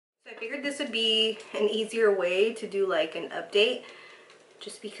I figured this would be an easier way to do like an update,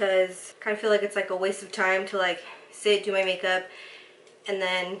 just because I kind of feel like it's like a waste of time to like sit, do my makeup, and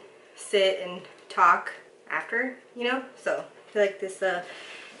then sit and talk after, you know? So I feel like this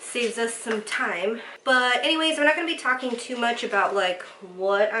saves us some time. But anyways, I'm not going to be talking too much about like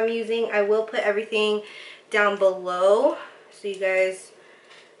what I'm using. I will put everything down below, so you guys,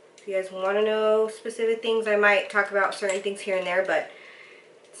 if you guys want to know specific things, I might talk about certain things here and there, but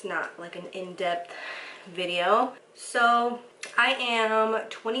it's not like an in-depth video. So I am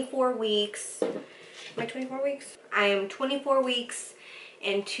 24 weeks. Am I 24 weeks? I am 24 weeks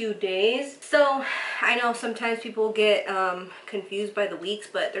and 2 days. So I know sometimes people get confused by the weeks,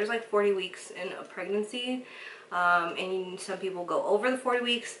 but there's like 40 weeks in a pregnancy, and some people go over the 40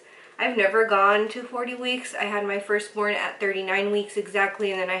 weeks. I've never gone to 40 weeks. I had my firstborn at 39 weeks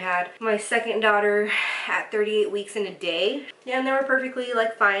exactly, and then I had my second daughter at 38 weeks in a day. Yeah, and they were perfectly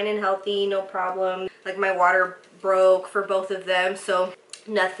like fine and healthy, no problem. Like my water broke for both of them, so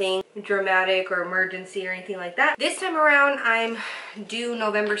nothing dramatic or emergency or anything like that. This time around, I'm due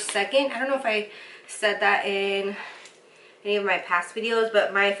November 2nd. I don't know if I said that in any of my past videos,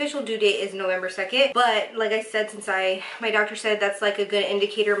 but my official due date is November 2nd. But like I said, since my doctor said that's like a good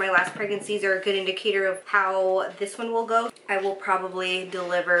indicator, my last pregnancies are a good indicator of how this one will go, I will probably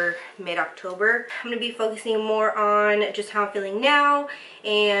deliver mid-October. I'm going to be focusing more on just how I'm feeling now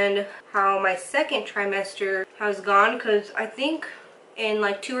and how my second trimester has gone, because I think in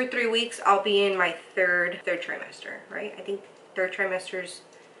like 2 or 3 weeks I'll be in my third trimester, right? I think third trimester's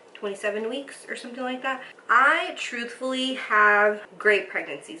 27 weeks or something like that. I truthfully have great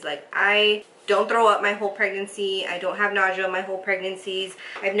pregnancies. Like, I don't throw up my whole pregnancy. I don't have nausea my whole pregnancies.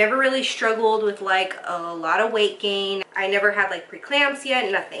 I've never really struggled with like a lot of weight gain. I never had like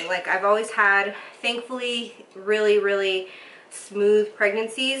preeclampsia, nothing. Like, I've always had, thankfully, really smooth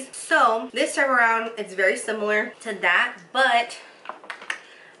pregnancies. So this time around it's very similar to that, but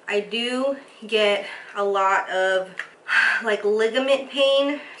I do get a lot of like ligament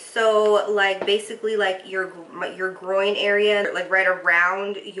pain. So like basically like your groin area, like right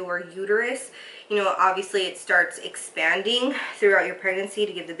around your uterus, you know, obviously it starts expanding throughout your pregnancy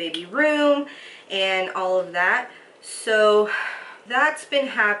to give the baby room and all of that. So that's been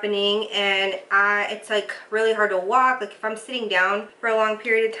happening, and it's like really hard to walk. Like if I'm sitting down for a long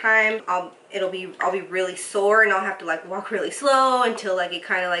period of time, I'll be really sore, and I'll have to like walk really slow until like it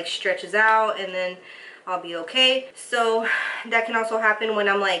kind of like stretches out, and then I'll be okay. So that can also happen when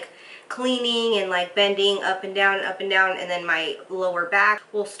I'm like cleaning and like bending up and down, and then my lower back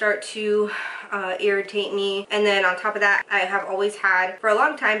will start to irritate me. And then on top of that, I have always had, for a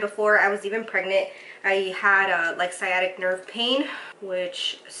long time before I was even pregnant, I had like sciatic nerve pain,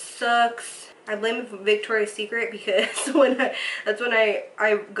 which sucks. I blame it for Victoria's Secret, because that's when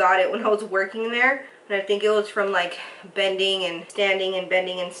I got it when I was working there. And I think it was from like bending and standing and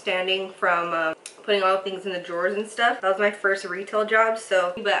bending and standing from putting all the things in the drawers and stuff. That was my first retail job,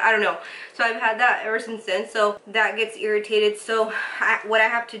 so, but I don't know. So I've had that ever since then, so that gets irritated. So what I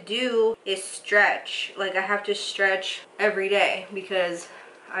have to do is stretch. Like, I have to stretch every day, because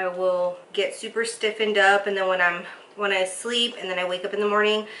I will get super stiffened up, and then when I sleep and then I wake up in the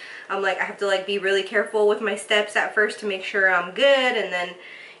morning, I'm like, I have to like be really careful with my steps at first to make sure I'm good, and then,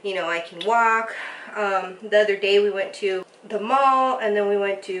 you know, I can walk. The other day we went to the mall, and then we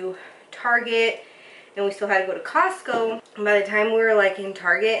went to Target, and we still had to go to Costco. And by the time we were like in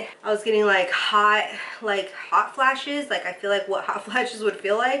Target, I was getting like hot flashes. Like, I feel like what hot flashes would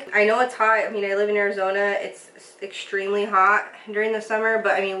feel like. I know it's hot. I mean, I live in Arizona. It's extremely hot during the summer,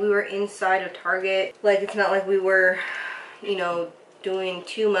 but I mean, we were inside of Target. Like, it's not like we were, you know, doing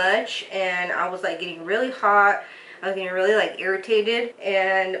too much, and I was like getting really hot. I was getting really like irritated,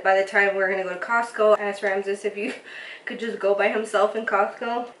 and by the time we were gonna go to Costco, I asked Ramses if you could just go by himself in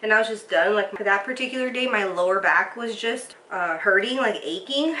Costco, and I was just done. Like, that particular day, my lower back was just hurting, like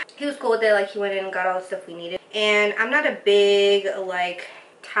aching. He was cool with it. Like, he went in and got all the stuff we needed. And I'm not a big like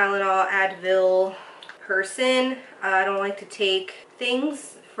Tylenol, Advil person. I don't like to take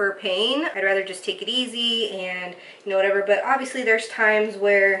things for pain. I'd rather just take it easy and, you know, whatever. But obviously there's times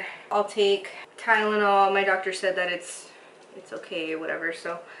where I'll take Tylenol. My doctor said that it's okay or whatever,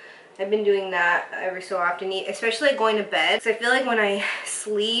 so I've been doing that every so often, especially like going to bed, because I feel like when I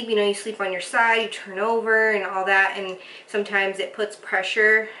sleep, you know, you sleep on your side, you turn over and all that, and sometimes it puts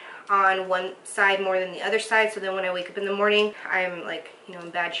pressure on one side more than the other side. So then when I wake up in the morning, I'm like you know, in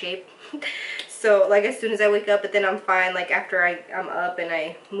bad shape. So like as soon as I wake up, but then I'm fine like after I'm up and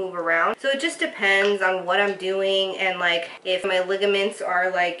I move around. So it just depends on what I'm doing and like if my ligaments are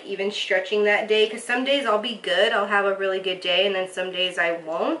like even stretching that day, because some days I'll be good, I'll have a really good day, and then some days I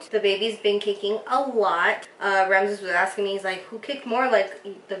won't. The baby's been kicking a lot. Ramses was asking me, he's like, who kicked more, like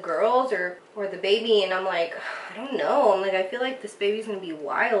the girls or the baby? And I'm like, I don't know. I'm like, I feel like this baby's gonna be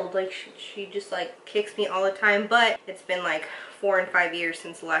wild. Like she just like kicks me all the time. But it's been like 4 and 5 years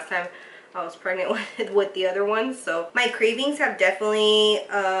since the last time I was pregnant with the other ones. So my cravings have definitely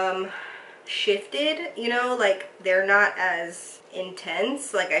shifted, you know, like they're not as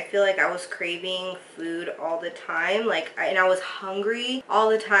intense. Like I feel like I was craving food all the time, like and I was hungry all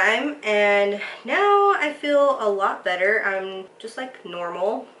the time, and now I feel a lot better. I'm just like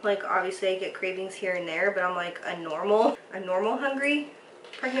normal. Like obviously I get cravings here and there, but I'm like a normal hungry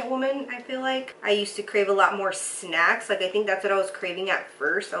pregnant woman. I feel like I used to crave a lot more snacks. Like I think that's what I was craving at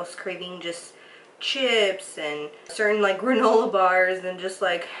first. I was craving just chips and certain like granola bars and just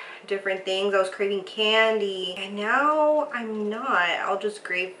like different things. I was craving candy, and now I'm not. I'll just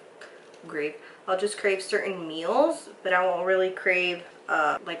crave certain meals, but I won't really crave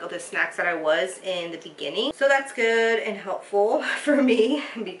like the snacks that I was in the beginning. So that's good and helpful for me,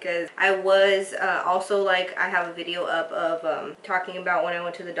 because I was also like, I have a video up of talking about when I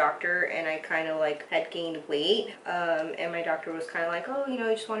went to the doctor and I kind of like had gained weight, and my doctor was kind of like, oh, you know,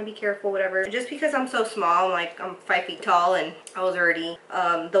 you just want to be careful, whatever. Just because I'm so small, I'm 5 feet tall, and I was already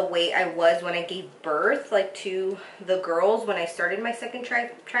the weight I was when I gave birth like to the girls when I started my second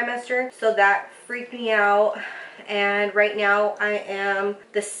trimester. So that freaked me out. And right now I am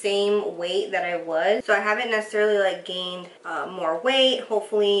the same weight that I was. So I haven't necessarily like gained more weight.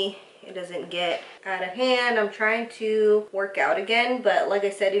 Hopefully it doesn't get out of hand. I'm trying to work out again, but like I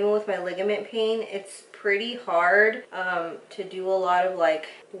said, even with my ligament pain, it's pretty hard to do a lot of like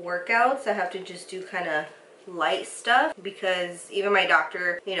workouts. I have to just do kind of light stuff, because even my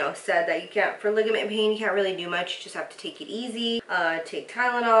doctor, you know, said that you can't, for ligament pain, you can't really do much. You just have to take it easy, take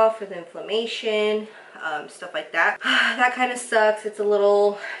Tylenol for the inflammation, stuff like that. That kind of sucks. It's a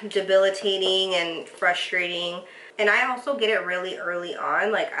little debilitating and frustrating. And I also get it really early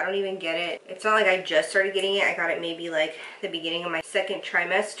on. Like I don't even get it. It's not like I just started getting it. I got it maybe like the beginning of my second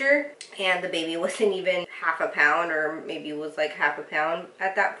trimester, and the baby wasn't even half a pound, or maybe it was like half a pound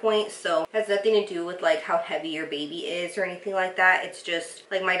at that point. So it has nothing to do with like how heavy your baby is or anything like that. It's just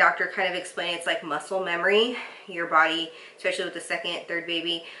like my doctor kind of explained, it's like muscle memory. Your body, especially with the second, third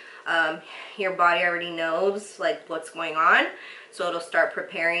baby, your body already knows like what's going on, so it'll start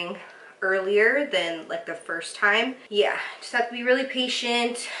preparing earlier than like the first time. Yeah, just have to be really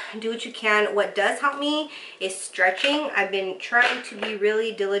patient, do what you can. What does help me is stretching. I've been trying to be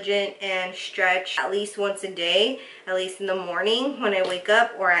really diligent and stretch at least once a day, at least in the morning when I wake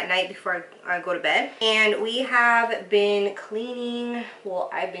up, or at night before I go to bed. And we have been cleaning. Well,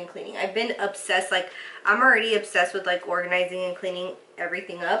 I've been obsessed. Like I'm already obsessed with like organizing and cleaning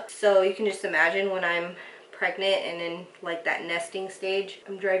everything up. So you can just imagine when I'm pregnant and in like that nesting stage,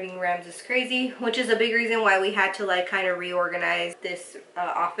 I'm driving Ramses crazy, which is a big reason why we had to like kind of reorganize this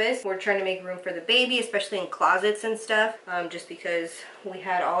office. We're trying to make room for the baby, especially in closets and stuff, just because we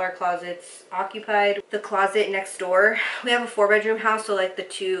had all our closets occupied. The closet next door, we have a 4-bedroom house, so like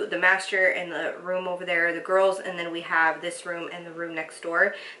the master and the room over there are the girls, and then we have this room and the room next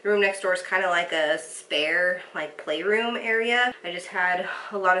door. The room next door is kind of like a spare like playroom area. I just had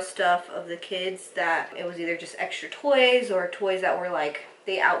a lot of stuff of the kids that it was either just extra toys or toys that were like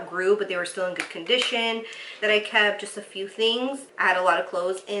they outgrew but they were still in good condition that I kept. Just a few things. I had a lot of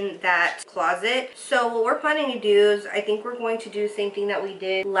clothes in that closet. So what we're planning to do is, I think we're going to do the same thing that we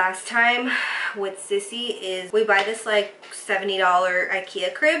did last time with Sissy, is we buy this like $70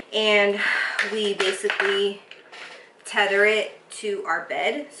 IKEA crib, and we basically tether it to our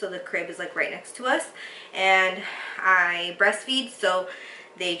bed, so the crib is like right next to us. And I breastfeed, so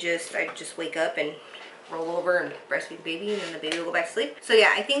I just wake up and roll over and breastfeed the baby, and then the baby will go back to sleep. So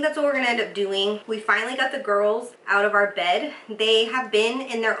yeah, I think that's what we're gonna end up doing. We finally got the girls out of our bed. They have been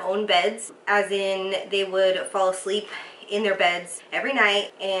in their own beds, as in they would fall asleep in their beds every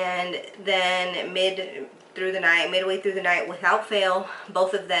night, and then midway through the night, without fail,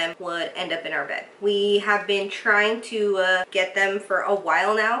 both of them would end up in our bed. We have been trying to get them for a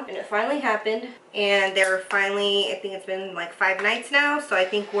while now, and it finally happened. And they're finally, I think it's been like 5 nights now, so I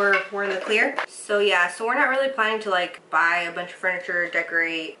think we're in the clear. So yeah, so we're not really planning to like buy a bunch of furniture,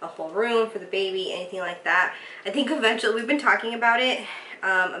 decorate a whole room for the baby, anything like that. I think eventually, we've been talking about it,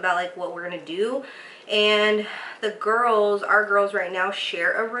 about like what we're gonna do. And the girls, our girls right now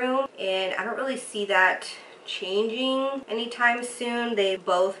share a room, and I don't really see that changing anytime soon. They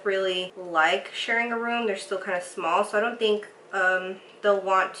both really like sharing a room. They're still kind of small, so I don't think they'll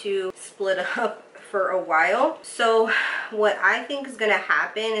want to split up for a while. So what I think is gonna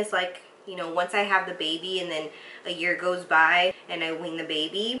happen is, like, you know, once I have the baby and then a year goes by and I wean the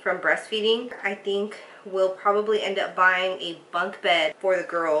baby from breastfeeding, I think we'll probably end up buying a bunk bed for the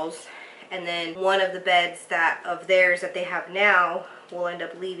girls, and then one of the beds of theirs that they have now we'll end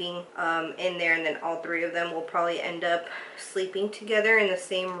up leaving in there, and then all three of them will probably end up sleeping together in the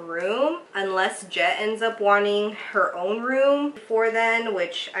same room, unless Jet ends up wanting her own room before then,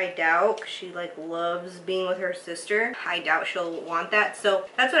 which I doubt, 'cause she like loves being with her sister. I doubt she'll want that. So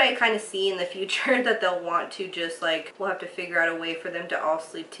that's what I kind of see in the future, that they'll want to just like, we'll have to figure out a way for them to all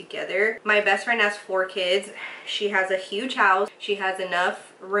sleep together. My best friend has 4 kids. She has a huge house. She has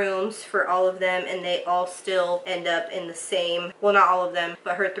enough rooms for all of them, and they all still end up in the same, well, not all of them,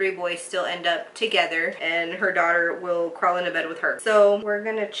 but her 3 boys still end up together, and her daughter will crawl into bed with her. So we're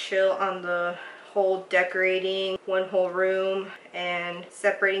gonna chill on the whole decorating one whole room and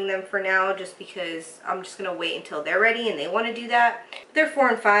separating them for now, just because I'm just gonna wait until they're ready and they want to do that. They're 4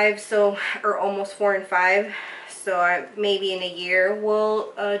 and 5, so, or almost 4 and 5. So maybe in a year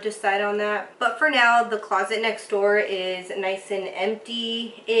we'll decide on that. But for now, the closet next door is nice and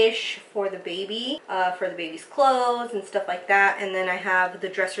empty-ish for the baby, for the baby's clothes and stuff like that. And then I have the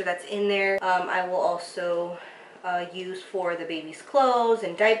dresser that's in there. I will also use for the baby's clothes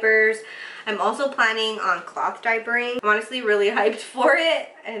and diapers. I'm also planning on cloth diapering. I'm honestly really hyped for it,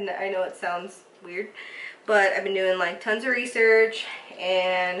 and I know it sounds weird, but I've been doing like tons of research,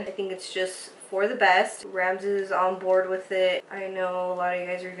 and I think it's just for the best. Rams is on board with it. I know a lot of you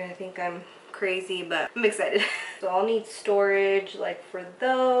guys are gonna think I'm crazy, but I'm excited. So I'll need storage like for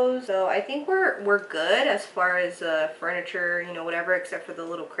those. So I think we're good as far as furniture, you know, whatever, except for the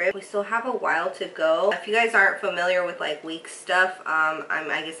little crib. We still have a while to go. If you guys aren't familiar with like week stuff,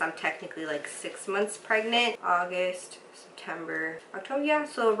 I guess I'm technically like 6 months pregnant. August, September, October, yeah,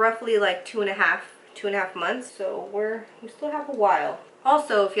 so roughly like 2.5 months. So we still have a while.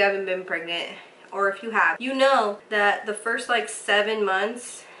 Also, if you haven't been pregnant, or if you have, you know that the first like 7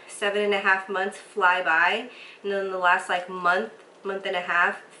 months, 7.5 months fly by, and then the last like month and a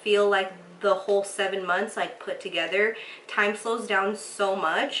half feel like the whole 7 months like put together. Time slows down so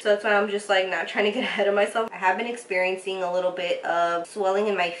much. So that's why I'm just like not trying to get ahead of myself. I have been experiencing a little bit of swelling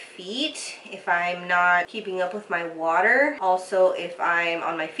in my feet if I'm not keeping up with my water. Also, if I'm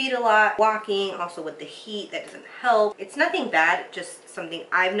on my feet a lot, walking, also with the heat, that doesn't help. It's nothing bad, just something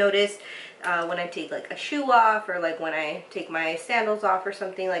I've noticed. When I take like a shoe off, or like when I take my sandals off or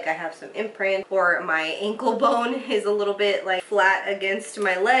something, like I have some imprint, or my ankle bone is a little bit like flat against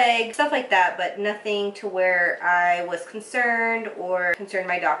my leg, stuff like that, but nothing to where I was concerned or concerned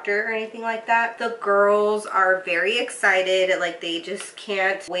my doctor or anything like that. The girls are very excited, like they just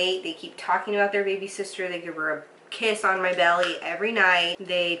can't wait. They keep talking about their baby sister. They give her a kiss on my belly every night.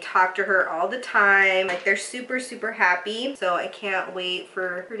 They talk to her all the time. Like they're super happy. So I can't wait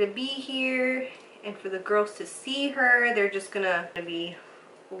for her to be here and for the girls to see her. They're just gonna be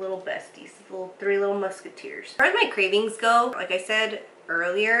little besties, three little musketeers. As far as my cravings go, like I said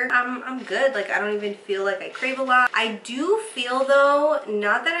earlier, I'm good. Like I don't even feel like I crave a lot. I do feel though,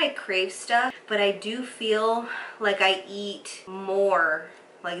 not that I crave stuff, but I do feel like I eat more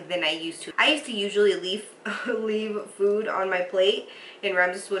like than I used to. I used to usually leave food on my plate, and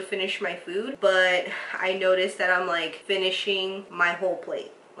Ramses would finish my food, but I noticed that I'm like finishing my whole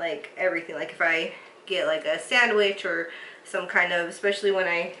plate, like everything. Like if I get like a sandwich or some kind of, especially when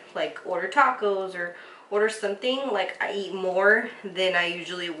I like order tacos or order something, like I eat more than I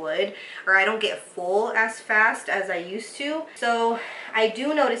usually would, or I don't get full as fast as I used to. So I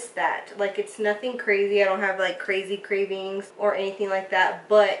do notice that, like it's nothing crazy. I don't have like crazy cravings or anything like that,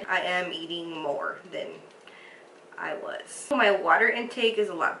 but I am eating more than I was. My water intake is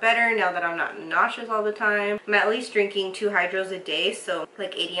a lot better now that I'm not nauseous all the time. I'm at least drinking 2 hydros a day, so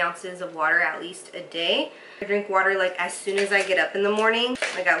like 80 ounces of water at least a day. I drink water like as soon as I get up in the morning,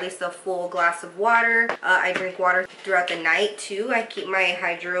 like at least a full glass of water. I drink water throughout the night too. I keep my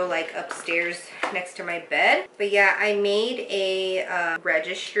hydro like upstairs next to my bed. But yeah, I made a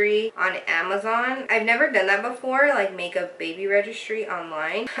registry on Amazon. I've never done that before, like make a baby registry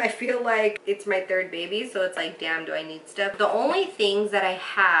online. I feel like it's my 3rd baby, so it's like, damn, do I need stuff? The only things that I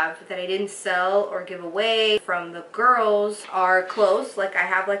have that I didn't sell or give away from the girls are clothes. Like I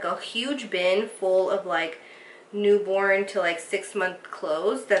have like a huge bin full of like newborn to like 6-month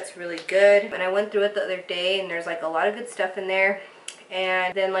clothes. That's really good. And I went through it the other day, and there's like a lot of good stuff in there.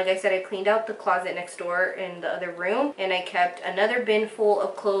 And then, like I said, I cleaned out the closet next door in the other room, and I kept another bin full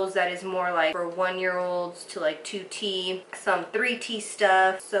of clothes that is more like for 1-year-olds to like 2T, some 3T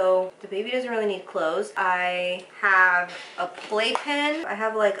stuff. So the baby doesn't really need clothes. I have a playpen. I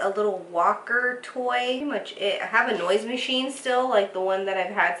have like a little walker toy, pretty much it. I have a noise machine still, like the one that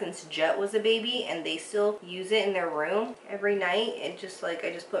I've had since Jet was a baby, and they still use it in their room every night. It just like,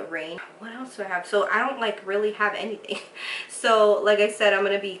 I just put rain. What else do I have? So I don't like really have anything. So like I said, I'm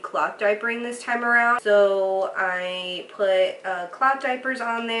gonna be cloth diapering this time around. So I put cloth diapers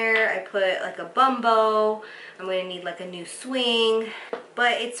on there. I put like a bumbo. I'm gonna need like a new swing.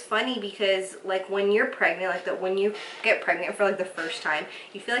 But it's funny because like when you're pregnant, like that when you get pregnant for like the first time,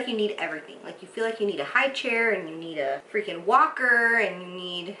 you feel like you need everything. Like you feel like you need a high chair, and you need a freaking walker, and you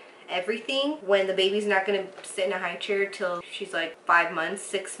need everything, when the baby's not gonna sit in a high chair till she's like 5 months,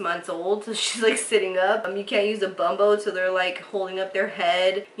 6 months old. So she's like sitting up. You can't use a bumbo, so they're like holding up their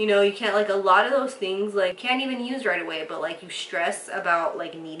head. You know, you can't, like a lot of those things like can't even use right away, but like you stress about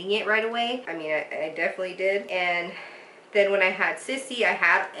like needing it right away. I mean, I definitely did. And then when I had Sissy, I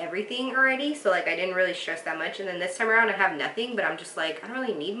had everything already, so like I didn't really stress that much. And then this time around I have nothing, but I'm just like, I don't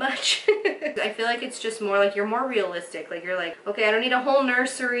really need much. I feel like it's just more like you're more realistic. Like you're like, okay, I don't need a whole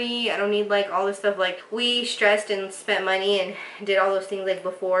nursery. I don't need like all this stuff. Like we stressed and spent money and did all those things like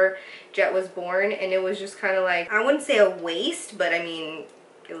before Jet was born, and it was just kind of like, I wouldn't say a waste, but I mean,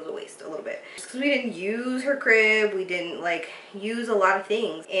 it was a waste a little bit. Just because we didn't use her crib, we didn't like use a lot of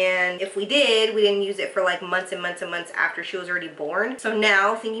things. And if we did, we didn't use it for like months and months and months after she was already born. So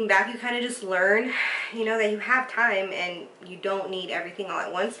now thinking back, you kind of just learn, you know, that you have time and you don't need everything all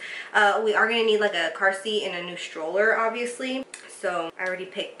at once. We are gonna need like a car seat and a new stroller, obviously. So I already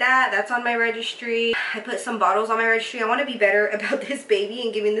picked that. That's on my registry. I put some bottles on my registry. I want to be better about this baby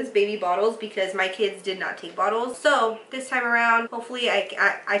and giving this baby bottles because my kids did not take bottles. So this time around, hopefully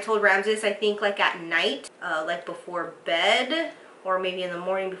I told Ramses, I think like at night, like before bed or maybe in the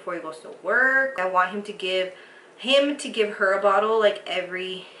morning before he goes to work, I want him to give her a bottle like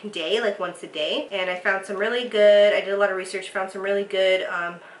every day, like once a day. And I found some really good, I did a lot of research, found some really good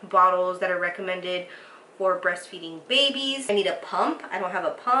bottles that are recommended for breastfeeding babies. I need a pump. I don't have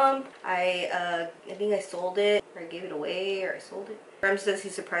a pump. I think I sold it, or I gave it away, or I sold it. Rem says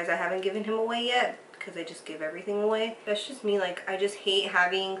he's surprised I haven't given him away yet because I just give everything away. That's just me. Like I just hate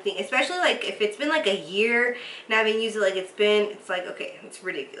having things, especially like if it's been like a year and I haven't used it. Like it's like, okay, it's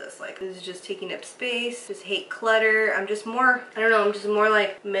ridiculous. Like this is just taking up space. Just hate clutter. I'm just more, I don't know, I'm just more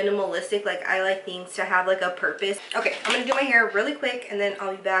like minimalistic. Like I like things to have like a purpose. Okay, I'm gonna do my hair really quick and then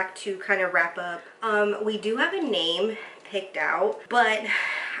I'll be back to kind of wrap up. We do have a name picked out, but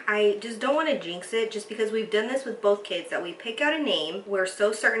I just don't want to jinx it, just because we've done this with both kids, that we pick out a name, we're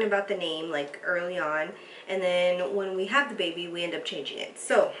so certain about the name like early on, and then when we have the baby we end up changing it.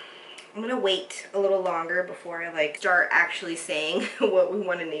 So I'm gonna wait a little longer before I like start actually saying what we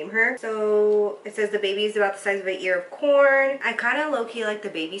want to name her. So it says the baby is about the size of an ear of corn. I kind of low-key like the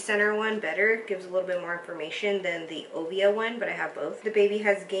baby center one better. It gives a little bit more information than the Ovia one, but I have both. The baby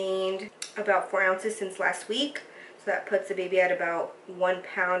has gained about 4 ounces since last week. So that puts the baby at about 1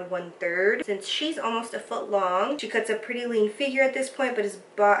 pound 1/3. Since she's almost a foot long, she cuts a pretty lean figure at this point,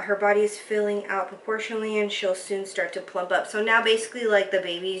 but her body is filling out proportionally and she'll soon start to plump up. So now basically like the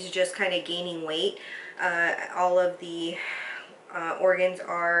baby's just kind of gaining weight. All of the organs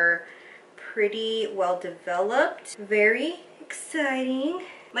are pretty well developed. Very exciting.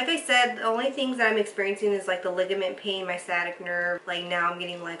 Like I said, the only things that I'm experiencing is like the ligament pain, my sciatic nerve. Like now I'm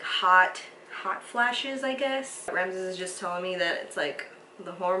getting like hot flashes, I guess. Ramses is just telling me that it's like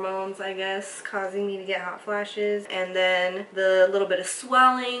the hormones, I guess, causing me to get hot flashes. And then the little bit of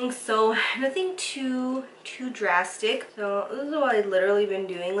swelling. So nothing too drastic. So this is what I've literally been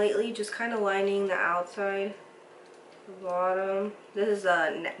doing lately, just kind of lining the outside, the bottom.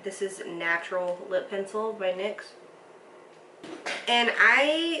 This is natural lip pencil by NYX. And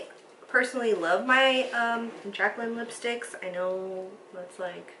I personally love my Jacqueline lipsticks. I know that's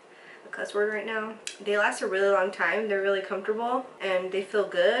like cuss word right now. They last a really long time. They're really comfortable and they feel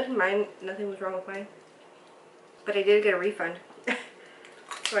good. Mine, nothing was wrong with mine, but I did get a refund.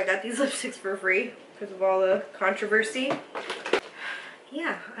 So I got these lipsticks for free because of all the controversy.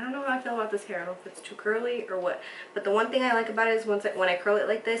 Yeah, I don't know how I feel about this hair. I don't know if it's too curly or what, but the one thing I like about it is when I curl it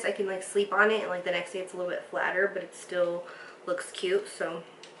like this, I can like sleep on it and like the next day it's a little bit flatter, but it still looks cute. So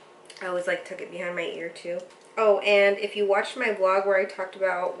I always like tuck it behind my ear too. Oh, and if you watched my vlog where I talked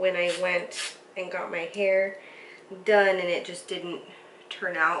about when I went and got my hair done and it just didn't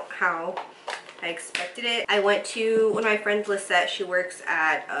turn out how I expected it. I went to one of my friends, Lisette. She works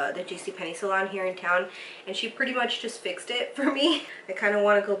at the JCPenney salon here in town, and she pretty much just fixed it for me. I kind of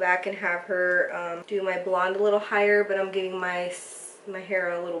want to go back and have her do my blonde a little higher, but I'm giving my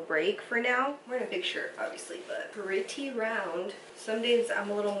hair a little break for now. I'm wearing a big shirt, obviously, but pretty round. Some days I'm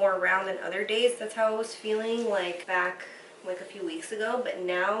a little more round than other days. That's how I was feeling like back like a few weeks ago, but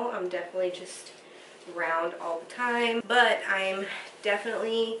now I'm definitely just round all the time. But I'm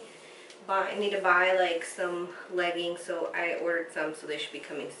definitely I need to buy like some leggings, so I ordered some, so they should be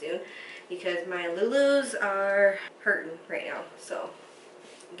coming soon because my Lulus are hurting right now, so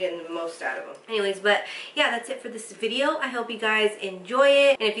getting the most out of them. Anyways, but yeah, that's it for this video. I hope you guys enjoy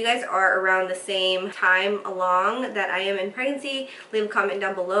it, and if you guys are around the same time along that I am in pregnancy, leave a comment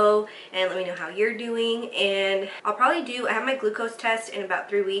down below and let me know how you're doing. And I'll probably I have my glucose test in about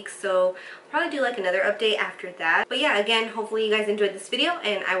 3 weeks, so I'll probably do like another update after that. But yeah, again, hopefully you guys enjoyed this video,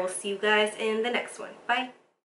 and I will see you guys in the next one. Bye.